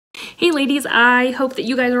Hey ladies, I hope that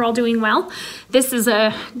you guys are all doing well. This is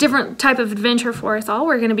a different type of adventure for us all.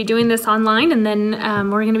 We're going to be doing this online, and then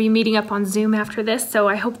we're going to be meeting up on Zoom after this. So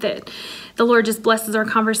I hope that the Lord just blesses our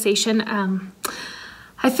conversation.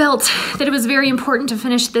 I felt that it was very important to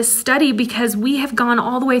finish this study because we have gone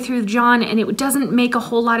all the way through John, and it doesn't make a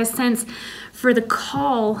whole lot of sense for the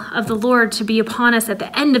call of the Lord to be upon us at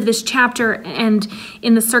the end of this chapter and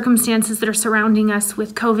in the circumstances that are surrounding us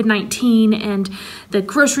with COVID-19 and the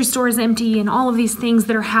grocery store is empty and all of these things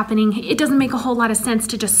that are happening. It doesn't make a whole lot of sense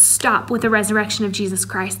to just stop with the resurrection of Jesus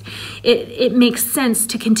Christ. It makes sense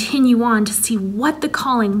to continue on to see what the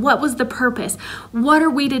calling, what was the purpose, what are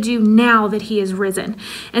we to do now that he is risen.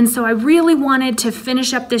 And so I really wanted to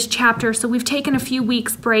finish up this chapter. So we've taken a few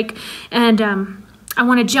weeks break, and I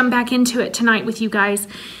want to jump back into it tonight with you guys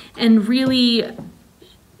and really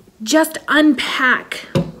just unpack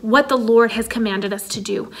what the Lord has commanded us to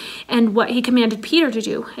do and what he commanded Peter to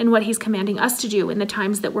do and what he's commanding us to do in the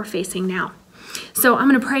times that we're facing now. So I'm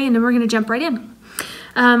going to pray and then we're going to jump right in.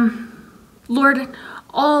 Lord,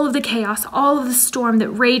 all of the chaos, all of the storm that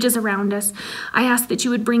rages around us, I ask that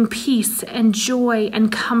you would bring peace and joy and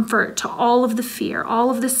comfort to all of the fear, all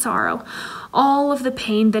of the sorrow, all of the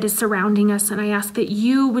pain that is surrounding us. And I ask that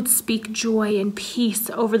you would speak joy and peace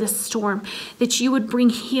over the storm, that you would bring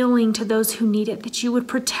healing to those who need it, that you would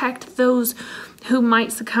protect those who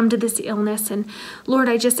might succumb to this illness. And Lord,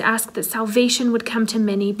 I just ask that salvation would come to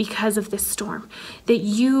many because of this storm, that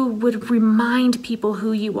you would remind people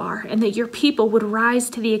who you are, and that your people would rise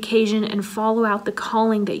to the occasion and follow out the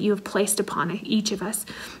calling that you have placed upon each of us.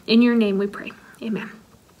 In your name we pray. Amen.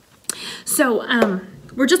 So,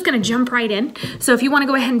 we're just going to jump right in. So if you want to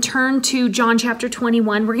go ahead and turn to John chapter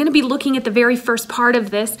 21, we're going to be looking at the very first part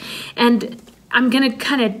of this, and I'm going to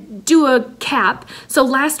kind of do a cap. So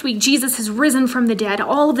last week, Jesus has risen from the dead.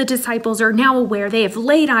 All of the disciples are now aware. They have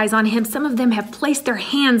laid eyes on him. Some of them have placed their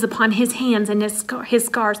hands upon his hands and his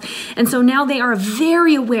scars. And so now they are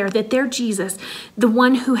very aware that their Jesus, the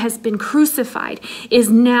one who has been crucified, is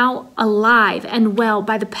now alive and well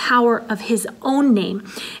by the power of his own name.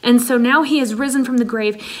 And so now he has risen from the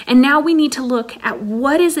grave. And now we need to look at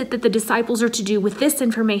what is it that the disciples are to do with this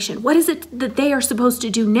information. What is it that they are supposed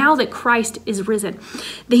to do now that Christ is risen?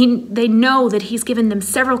 They know that he's given them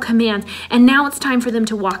several commands, and now it's time for them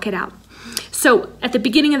to walk it out. So at the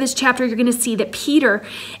beginning of this chapter, you're going to see that Peter,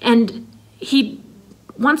 and he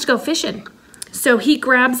wants to go fishing. So he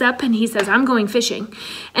grabs up and he says, I'm going fishing.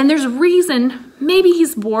 And there's a reason. Maybe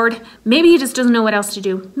he's bored. Maybe he just doesn't know what else to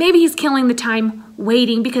do. Maybe he's killing the time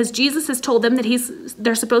waiting because Jesus has told them that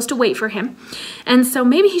they're supposed to wait for him. And so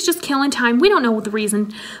maybe he's just killing time. We don't know the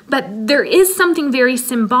reason, but there is something very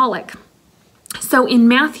symbolic. So in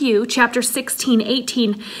Matthew chapter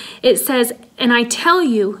 16:18, it says, and I tell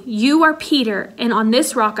you, you are Peter, and on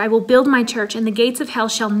this rock I will build my church, and the gates of hell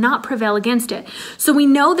shall not prevail against it. So we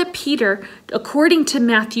know that Peter, according to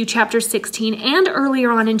Matthew chapter 16 and earlier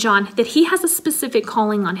on in John, that he has a specific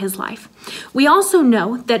calling on his life. We also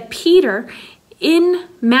know that Peter, in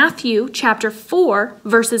Matthew chapter 4,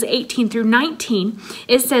 verses 18 through 19,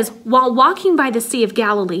 it says, while walking by the Sea of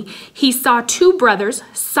Galilee, he saw two brothers,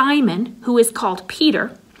 Simon, who is called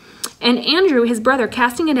Peter, and Andrew, his brother,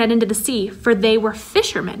 casting a net into the sea, for they were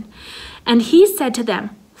fishermen. And he said to them,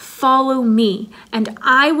 follow me, and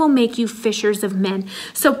I will make you fishers of men.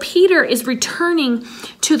 So Peter is returning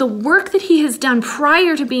to the work that he has done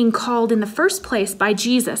prior to being called in the first place by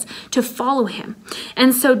Jesus to follow him.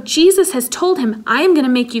 And so Jesus has told him, I am going to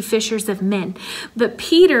make you fishers of men. But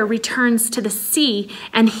Peter returns to the sea,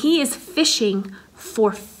 and he is fishing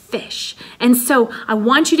for fish. And so I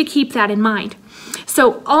want you to keep that in mind.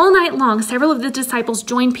 So all night long, several of the disciples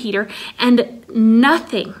join Peter, and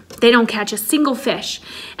nothing. They don't catch a single fish.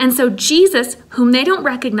 And so Jesus, whom they don't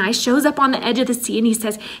recognize, shows up on the edge of the sea, and he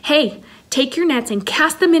says, hey, take your nets and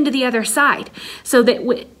cast them into the other side. So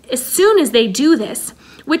that as soon as they do this,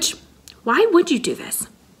 which, why would you do this?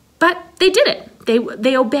 But they did it.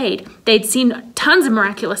 They obeyed. They'd seen tons of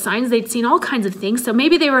miraculous signs. They'd seen all kinds of things. So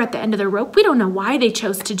maybe they were at the end of their rope. We don't know why they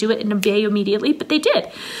chose to do it and obey immediately, but they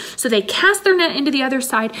did. So they cast their net into the other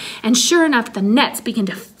side, and sure enough, the nets begin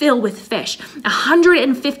to fill with fish.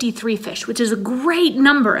 153 fish, which is a great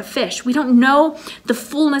number of fish. We don't know the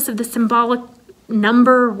fullness of the symbolic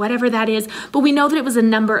number, whatever that is, but we know that it was a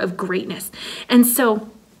number of greatness. And so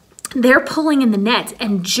they're pulling in the nets,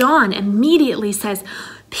 and John immediately says,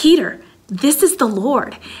 Peter, this is the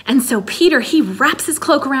Lord. And so Peter, he wraps his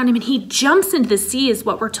cloak around him and he jumps into the sea, is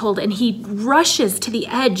what we're told. And he rushes to the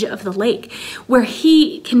edge of the lake where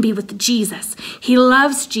he can be with Jesus. He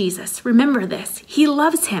loves Jesus. Remember this. He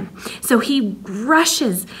loves him. So he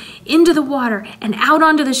rushes into the water and out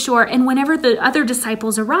onto the shore. And whenever the other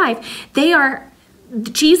disciples arrive,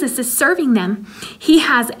 Jesus is serving them. He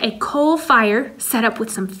has a coal fire set up with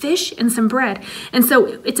some fish and some bread. And so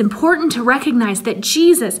it's important to recognize that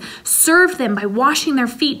Jesus served them by washing their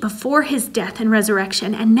feet before his death and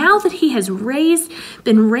resurrection. And now that he has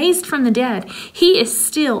been raised from the dead, he is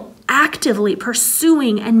still actively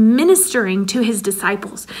pursuing and ministering to his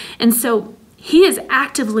disciples. And so he is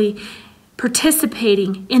actively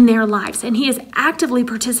participating in their lives, and he is actively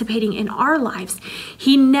participating in our lives.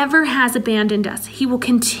 He never has abandoned us. He will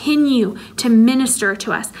continue to minister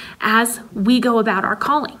to us as we go about our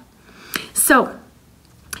calling. So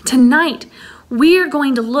tonight, we are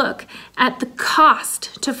going to look at the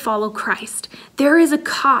cost to follow Christ. There is a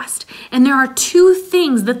cost, and there are two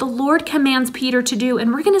things that the Lord commands Peter to do,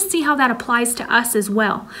 and we're going to see how that applies to us as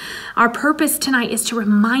well. Our purpose tonight is to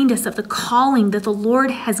remind us of the calling that the Lord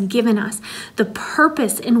has given us, the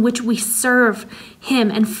purpose in which we serve him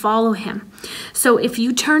and follow him. So if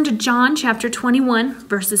you turn to John chapter 21,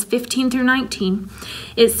 verses 15 through 19,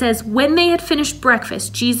 it says, "When they had finished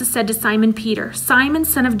breakfast, Jesus said to Simon Peter, 'Simon,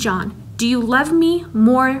 son of John, do you love me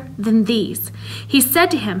more than these?' He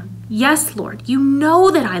said to him, 'Yes, Lord, you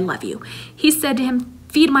know that I love you.' He said to him,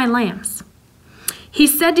 'Feed my lambs.' He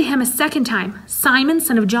said to him a second time, 'Simon,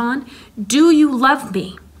 son of John, do you love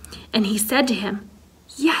me?' And he said to him,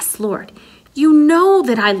 'Yes, Lord, you know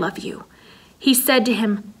that I love you.' He said to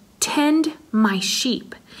him, 'Tend my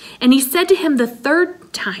sheep.' And he said to him the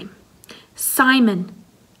third time, 'Simon,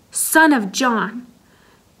 son of John,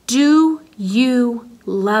 do you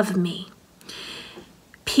love me?'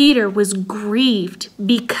 Peter was grieved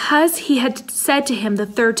because he had said to him the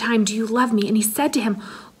third time, 'Do you love me?' And he said to him,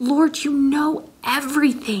 'Lord, you know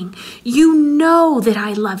everything. You know that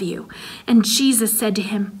I love you.' And Jesus said to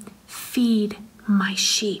him, 'Feed my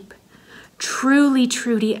sheep. Truly,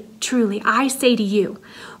 truly, truly, I say to you,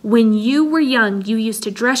 when you were young, you used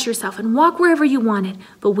to dress yourself and walk wherever you wanted.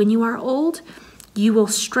 But when you are old, you will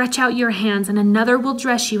stretch out your hands and another will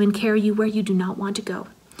dress you and carry you where you do not want to go.'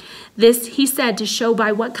 This he said to show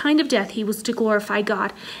by what kind of death he was to glorify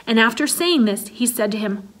God. And after saying this, he said to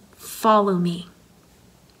him, 'Follow me.'"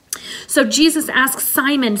 So Jesus asks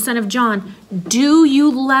Simon, son of John, "Do you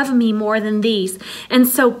love me more than these?" And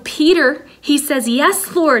so Peter, he says,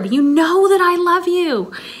 "Yes, Lord, you know that I love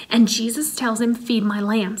you." And Jesus tells him, "Feed my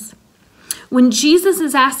lambs." When Jesus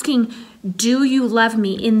is asking, "Do you love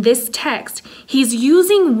me?" in this text, he's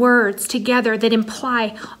using words together that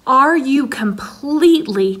imply, "Are you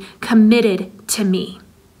completely committed to me?"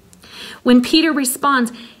 When Peter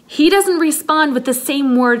responds, he doesn't respond with the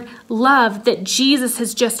same word love that Jesus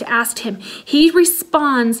has just asked him. He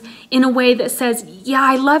responds in a way that says, "Yeah,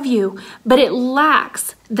 I love you," but it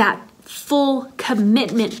lacks that full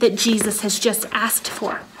commitment that Jesus has just asked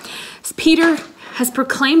for. Peter has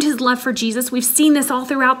proclaimed his love for Jesus. We've seen this all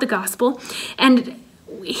throughout the gospel, and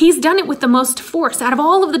he's done it with the most force. Out of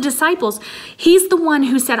all of the disciples, he's the one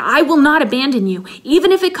who said, "I will not abandon you.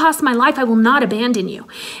 Even if it costs my life, I will not abandon you."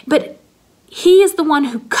 But he is the one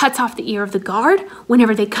who cuts off the ear of the guard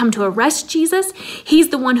whenever they come to arrest Jesus. He's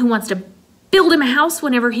the one who wants to build him a house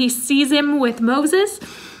whenever he sees him with Moses.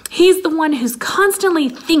 He's the one who's constantly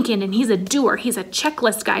thinking, and he's a doer. He's a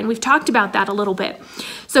checklist guy, and we've talked about that a little bit.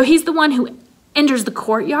 So he's the one who enters the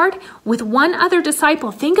courtyard with one other disciple.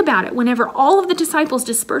 Think about it. Whenever all of the disciples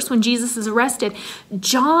disperse when Jesus is arrested,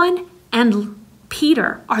 John and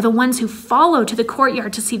Peter are the ones who follow to the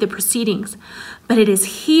courtyard to see the proceedings. But it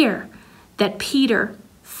is here that Peter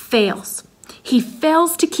fails. He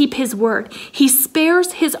fails to keep his word. He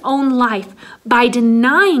spares his own life by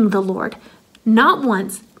denying the Lord, not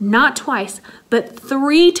once, not twice, but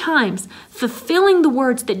 3 times, fulfilling the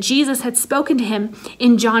words that Jesus had spoken to him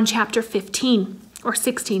in John chapter 16.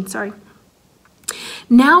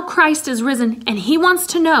 Now Christ is risen, and he wants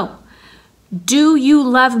to know, "Do you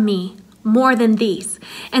love me more than these?"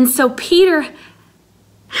 And so Peter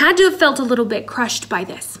had to have felt a little bit crushed by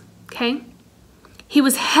this, okay? He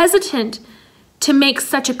was hesitant to make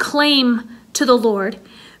such a claim to the Lord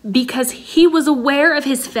because he was aware of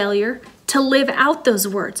his failure to live out those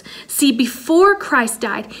words. See, before Christ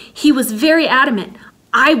died, he was very adamant.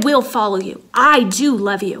 "I will follow you. I do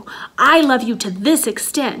love you. I love you to this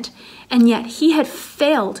extent." And yet he had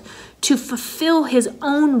failed to fulfill his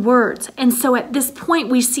own words. And so at this point,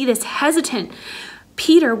 we see this hesitant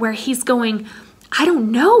Peter where he's going, I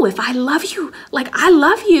don't know if I love you. Like, I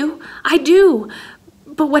love you. I do.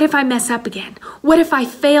 But what if I mess up again? What if I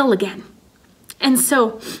fail again? And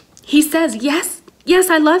so he says, yes,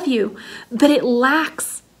 I love you, but it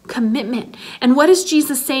lacks commitment. And what does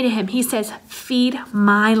Jesus say to him? He says, feed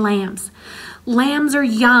my lambs. Lambs are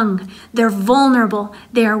young, they're vulnerable,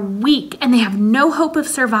 they are weak, and they have no hope of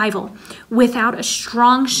survival without a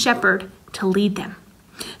strong shepherd to lead them.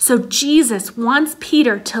 So Jesus wants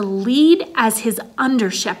Peter to lead as his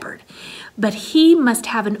under shepherd, but he must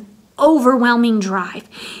have an overwhelming drive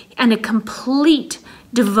and a complete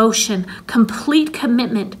devotion, complete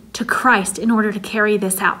commitment to Christ in order to carry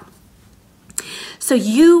this out. So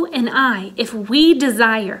you and I, if we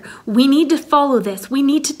desire, we need to follow this. We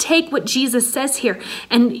need to take what Jesus says here.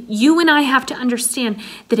 And you and I have to understand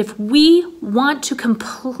that if we want to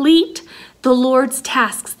complete the Lord's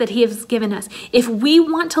tasks that he has given us, if we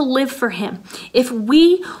want to live for him, if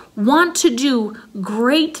we want to do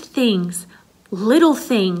great things, little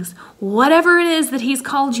things, whatever it is that he's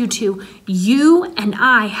called you to, you and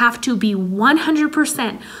I have to be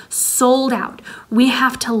 100% sold out. We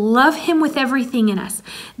have to love him with everything in us.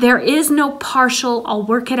 There is no partial, I'll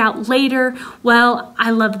work it out later. Well,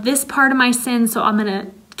 I love this part of my sin, so I'm going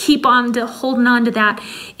to keep on to holding on to that.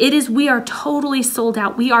 It is, we are totally sold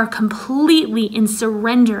out. We are completely in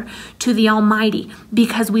surrender to the Almighty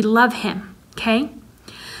because we love him. Okay?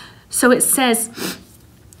 So it says,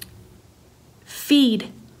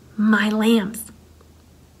 feed my lambs.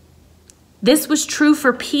 This was true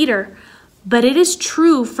for Peter, but it is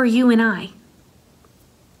true for you and I.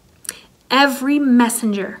 Every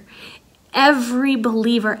messenger, every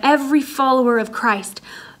believer, every follower of Christ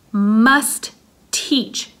must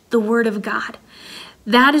teach the word of God.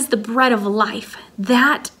 That is the bread of life.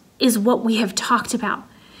 That is what we have talked about.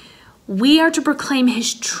 We are to proclaim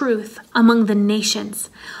his truth among the nations,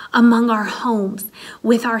 among our homes,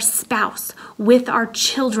 with our spouse, with our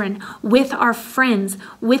children, with our friends,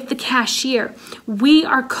 with the cashier. We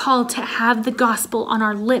are called to have the gospel on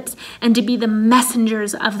our lips and to be the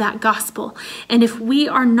messengers of that gospel. And if we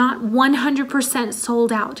are not 100%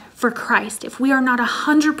 sold out for Christ, if we are not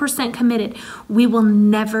 100% committed, we will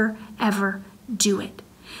never, ever do it.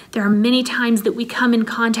 There are many times that we come in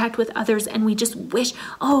contact with others and we just wish,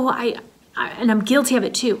 and I'm guilty of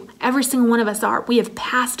it too. Every single one of us are. We have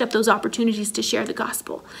passed up those opportunities to share the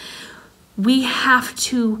gospel. We have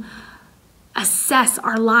to assess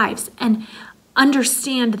our lives and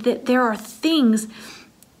understand that there are things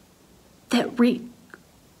that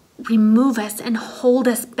remove us and hold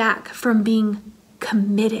us back from being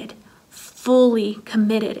committed, fully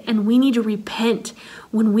committed. And we need to repent.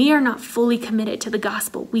 When we are not fully committed to the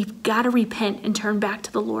gospel, we've got to repent and turn back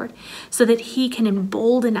to the Lord so that he can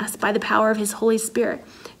embolden us by the power of his Holy Spirit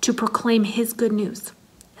to proclaim his good news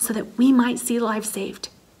so that we might see lives saved.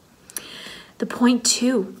 The point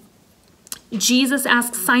 2, Jesus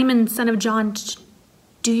asked Simon, son of John,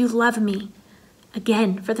 do you love me?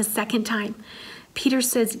 Again, for the second time. Peter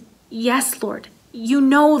says, yes, Lord, you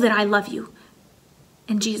know that I love you.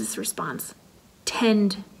 And Jesus responds,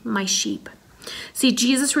 tend my sheep. See,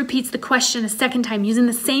 Jesus repeats the question a second time using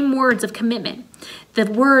the same words of commitment, the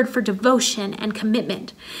word for devotion and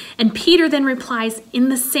commitment. And Peter then replies in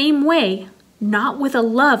the same way, not with a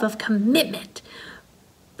love of commitment,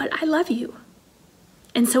 but I love you.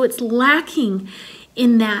 And so it's lacking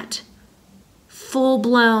in that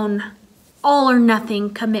full-blown, all or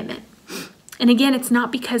nothing commitment. And again, it's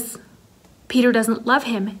not because Peter doesn't love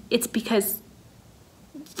him. It's because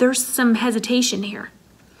there's some hesitation here.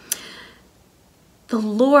 The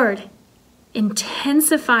Lord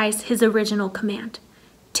intensifies his original command,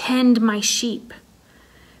 tend my sheep.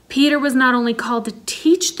 Peter was not only called to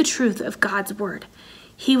teach the truth of God's word,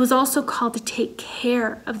 he was also called to take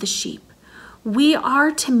care of the sheep. We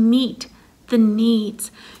are to meet the needs,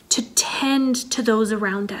 to tend to those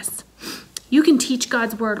around us. You can teach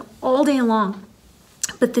God's word all day long,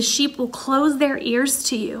 but the sheep will close their ears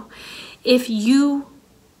to you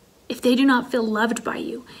if they do not feel loved by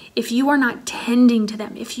you, if you are not tending to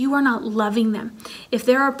them, if you are not loving them, if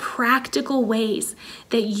there are practical ways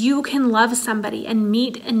that you can love somebody and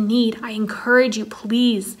meet a need, I encourage you,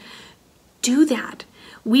 please do that.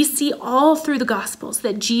 We see all through the Gospels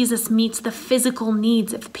that Jesus meets the physical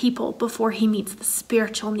needs of people before he meets the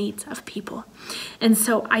spiritual needs of people. And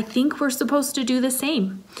so I think we're supposed to do the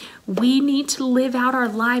same. We need to live out our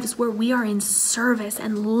lives where we are in service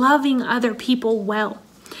and loving other people well.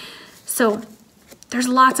 So there's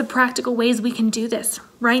lots of practical ways we can do this.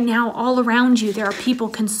 Right now, all around you, there are people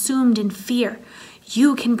consumed in fear.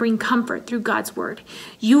 You can bring comfort through God's word.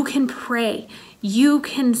 You can pray. You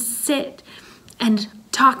can sit and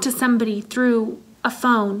talk to somebody through a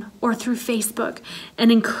phone or through Facebook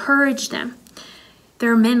and encourage them.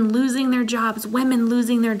 There are men losing their jobs, women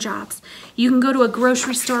losing their jobs. You can go to a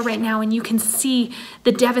grocery store right now and you can see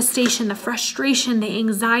the devastation, the frustration, the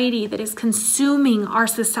anxiety that is consuming our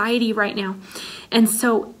society right now. And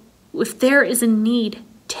so if there is a need,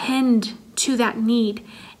 tend to that need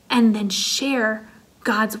and then share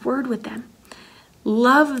God's word with them.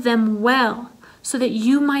 Love them well so that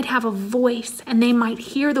you might have a voice and they might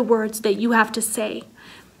hear the words that you have to say.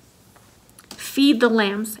 Feed the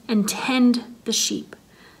lambs and tend the sheep.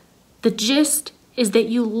 The gist is that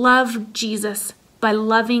you love Jesus by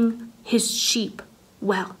loving his sheep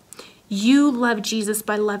well. You love Jesus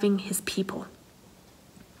by loving his people.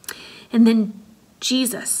 And then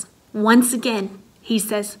Jesus, once again, he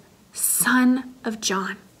says, Son of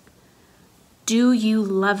John, do you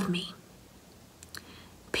love me?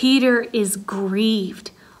 Peter is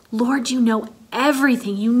grieved. Lord, you know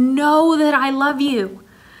everything. You know that I love you.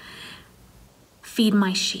 Feed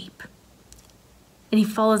my sheep. And he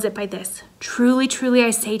follows it by this. Truly, truly,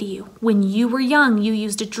 I say to you, when you were young, you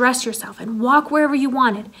used to dress yourself and walk wherever you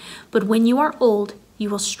wanted. But when you are old, you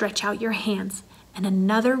will stretch out your hands, and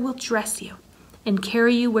another will dress you and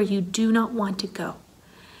carry you where you do not want to go.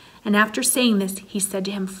 And after saying this, he said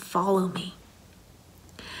to him, follow me.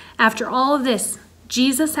 After all of this,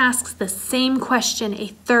 Jesus asks the same question a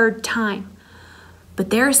third time. But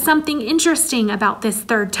there is something interesting about this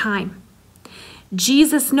third time.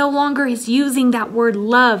 Jesus no longer is using that word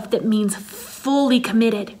love that means fully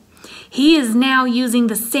committed. He is now using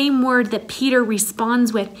the same word that Peter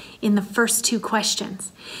responds with in the first two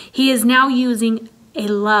questions. He is now using a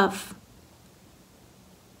love.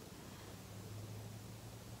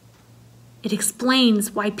 It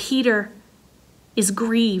explains why Peter is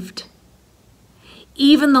grieved.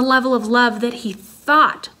 Even the level of love that he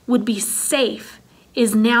thought would be safe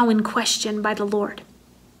is now in question by the Lord.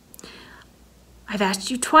 I've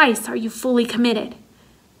asked you twice, are you fully committed?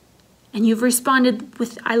 And you've responded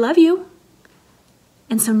with, I love you.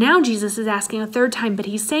 And so now Jesus is asking a third time, but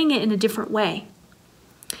he's saying it in a different way.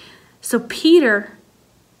 So Peter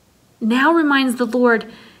now reminds the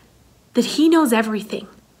Lord that he knows everything.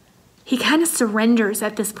 He kind of surrenders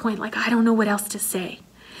at this point, like, I don't know what else to say.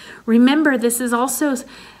 Remember, this is also,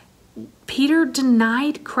 Peter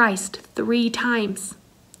denied Christ 3 times.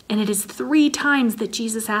 And it is 3 times that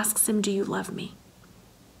Jesus asks him, do you love me?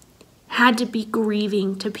 Had to be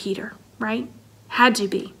grieving to Peter, right? Had to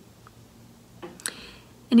be.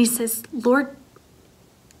 And he says, Lord,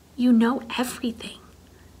 you know everything.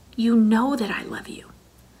 You know that I love you.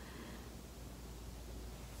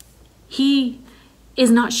 He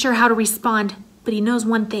is not sure how to respond, but he knows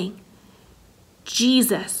one thing.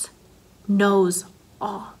 Jesus knows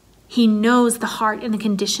all. He knows the heart and the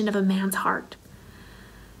condition of a man's heart.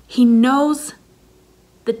 He knows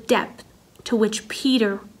the depth to which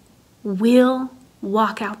Peter will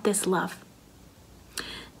walk out this love.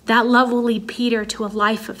 That love will lead Peter to a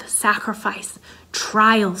life of sacrifice,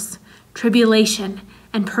 trials, tribulation,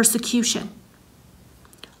 and persecution.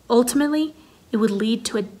 Ultimately, it would lead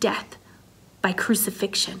to a death by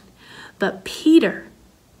crucifixion. But Peter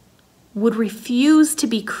would refuse to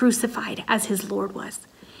be crucified as his Lord was.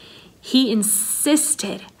 He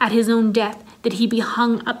insisted at his own death that he be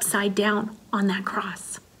hung upside down on that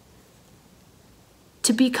cross.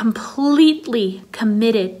 To be completely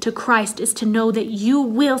committed to Christ is to know that you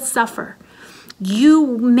will suffer.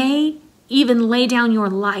 You may even lay down your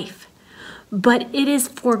life, but it is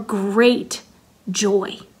for great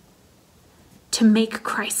joy to make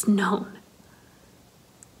Christ known.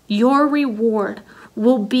 Your reward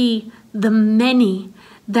will be the many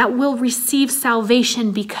that will receive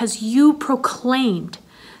salvation because you proclaimed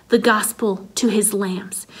the gospel to his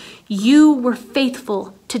lambs. You were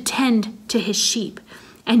faithful to tend to his sheep,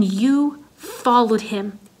 and you followed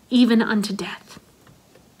him even unto death.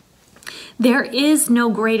 There is no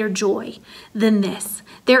greater joy than this.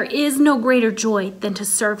 There is no greater joy than to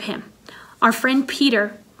serve him. Our friend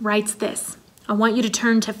Peter writes this. I want you to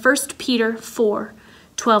turn to 1 Peter 4,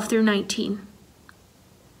 12 through 19.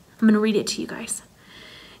 I'm going to read it to you guys.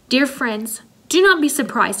 Dear friends, do not be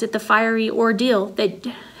surprised at the fiery ordeal that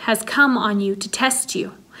has come on you to test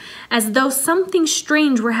you, as though something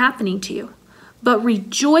strange were happening to you. But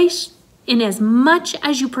rejoice in as much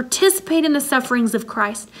as you participate in the sufferings of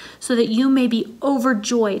Christ, so that you may be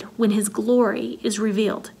overjoyed when his glory is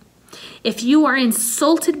revealed. If you are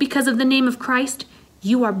insulted because of the name of Christ,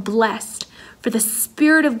 you are blessed, for the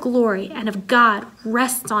Spirit of glory and of God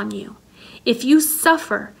rests on you. If you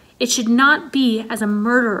suffer, it should not be as a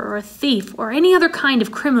murderer or a thief or any other kind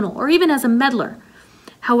of criminal or even as a meddler.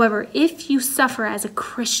 However, if you suffer as a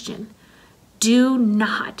Christian, do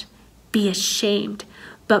not be ashamed,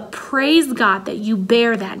 but praise God that you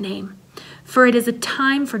bear that name. For it is a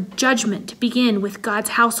time for judgment to begin with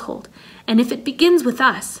God's household. And if it begins with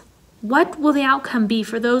us, what will the outcome be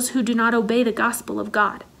for those who do not obey the gospel of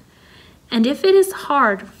God? And if it is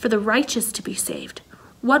hard for the righteous to be saved,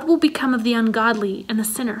 what will become of the ungodly and the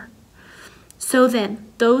sinner? So then,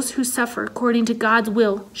 those who suffer according to God's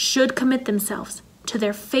will should commit themselves to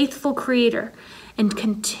their faithful Creator and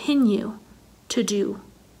continue to do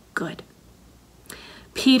good.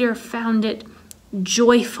 Peter found it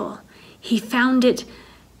joyful. He found it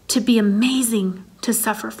to be amazing to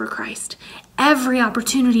suffer for Christ. Every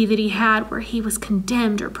opportunity that he had where he was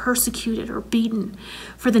condemned or persecuted or beaten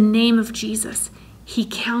for the name of Jesus, he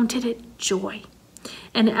counted it joy.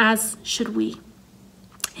 And as should we.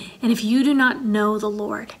 And if you do not know the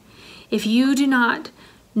Lord, if you do not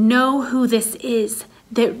know who this is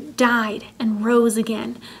that died and rose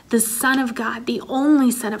again, the Son of God, the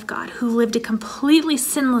only Son of God, who lived a completely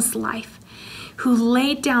sinless life, who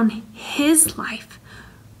laid down his life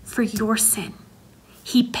for your sin.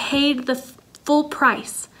 He paid the full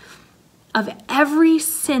price of every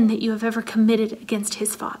sin that you have ever committed against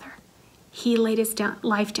his Father. He laid his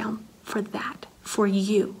life down for that, for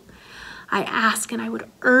you. I ask and I would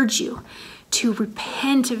urge you to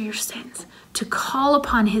repent of your sins, to call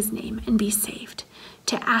upon his name and be saved,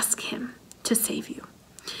 to ask him to save you.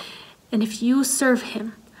 And if you serve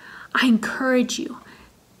him, I encourage you,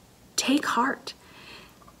 take heart.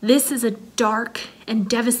 This is a dark and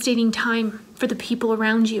devastating time for the people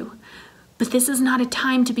around you, but this is not a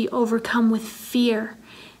time to be overcome with fear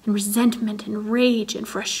and resentment and rage and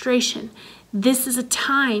frustration. This is a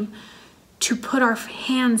time to put our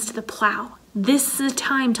hands to the plow. This is a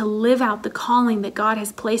time to live out the calling that God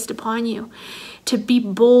has placed upon you, to be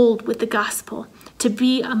bold with the gospel, to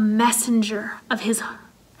be a messenger of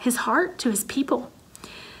his heart to his people.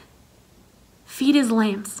 Feed his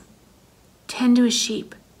lambs, tend to his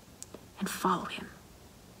sheep, and follow him.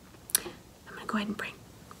 I'm going to go ahead and pray.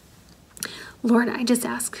 Lord, I just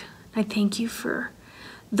ask, I thank you for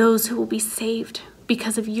those who will be saved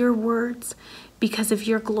because of your words, because of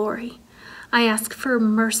your glory. I ask for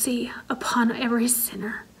mercy upon every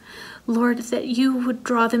sinner. Lord, that you would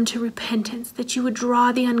draw them to repentance, that you would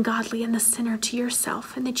draw the ungodly and the sinner to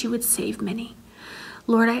yourself, and that you would save many.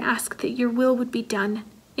 Lord, I ask that your will would be done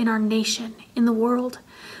in our nation, in the world.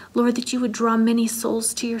 Lord, that you would draw many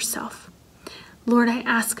souls to yourself. Lord, I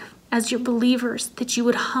ask as your believers that you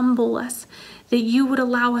would humble us, that you would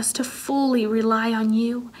allow us to fully rely on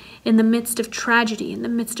you in the midst of tragedy, in the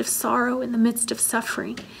midst of sorrow, in the midst of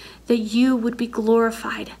suffering, that you would be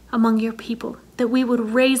glorified among your people, that we would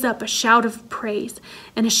raise up a shout of praise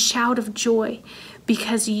and a shout of joy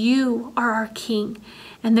because you are our King,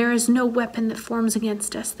 and there is no weapon that forms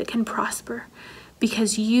against us that can prosper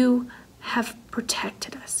because you have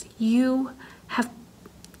protected us. You have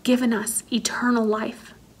given us eternal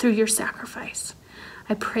life through your sacrifice.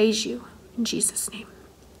 I praise you in Jesus' name.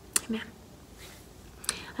 Amen.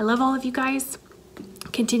 I love all of you guys.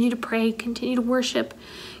 Continue to pray, continue to worship,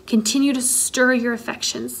 continue to stir your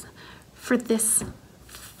affections for this,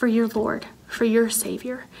 for your Lord, for your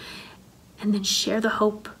Savior, and then share the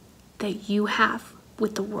hope that you have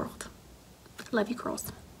with the world. Love you,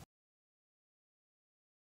 girls.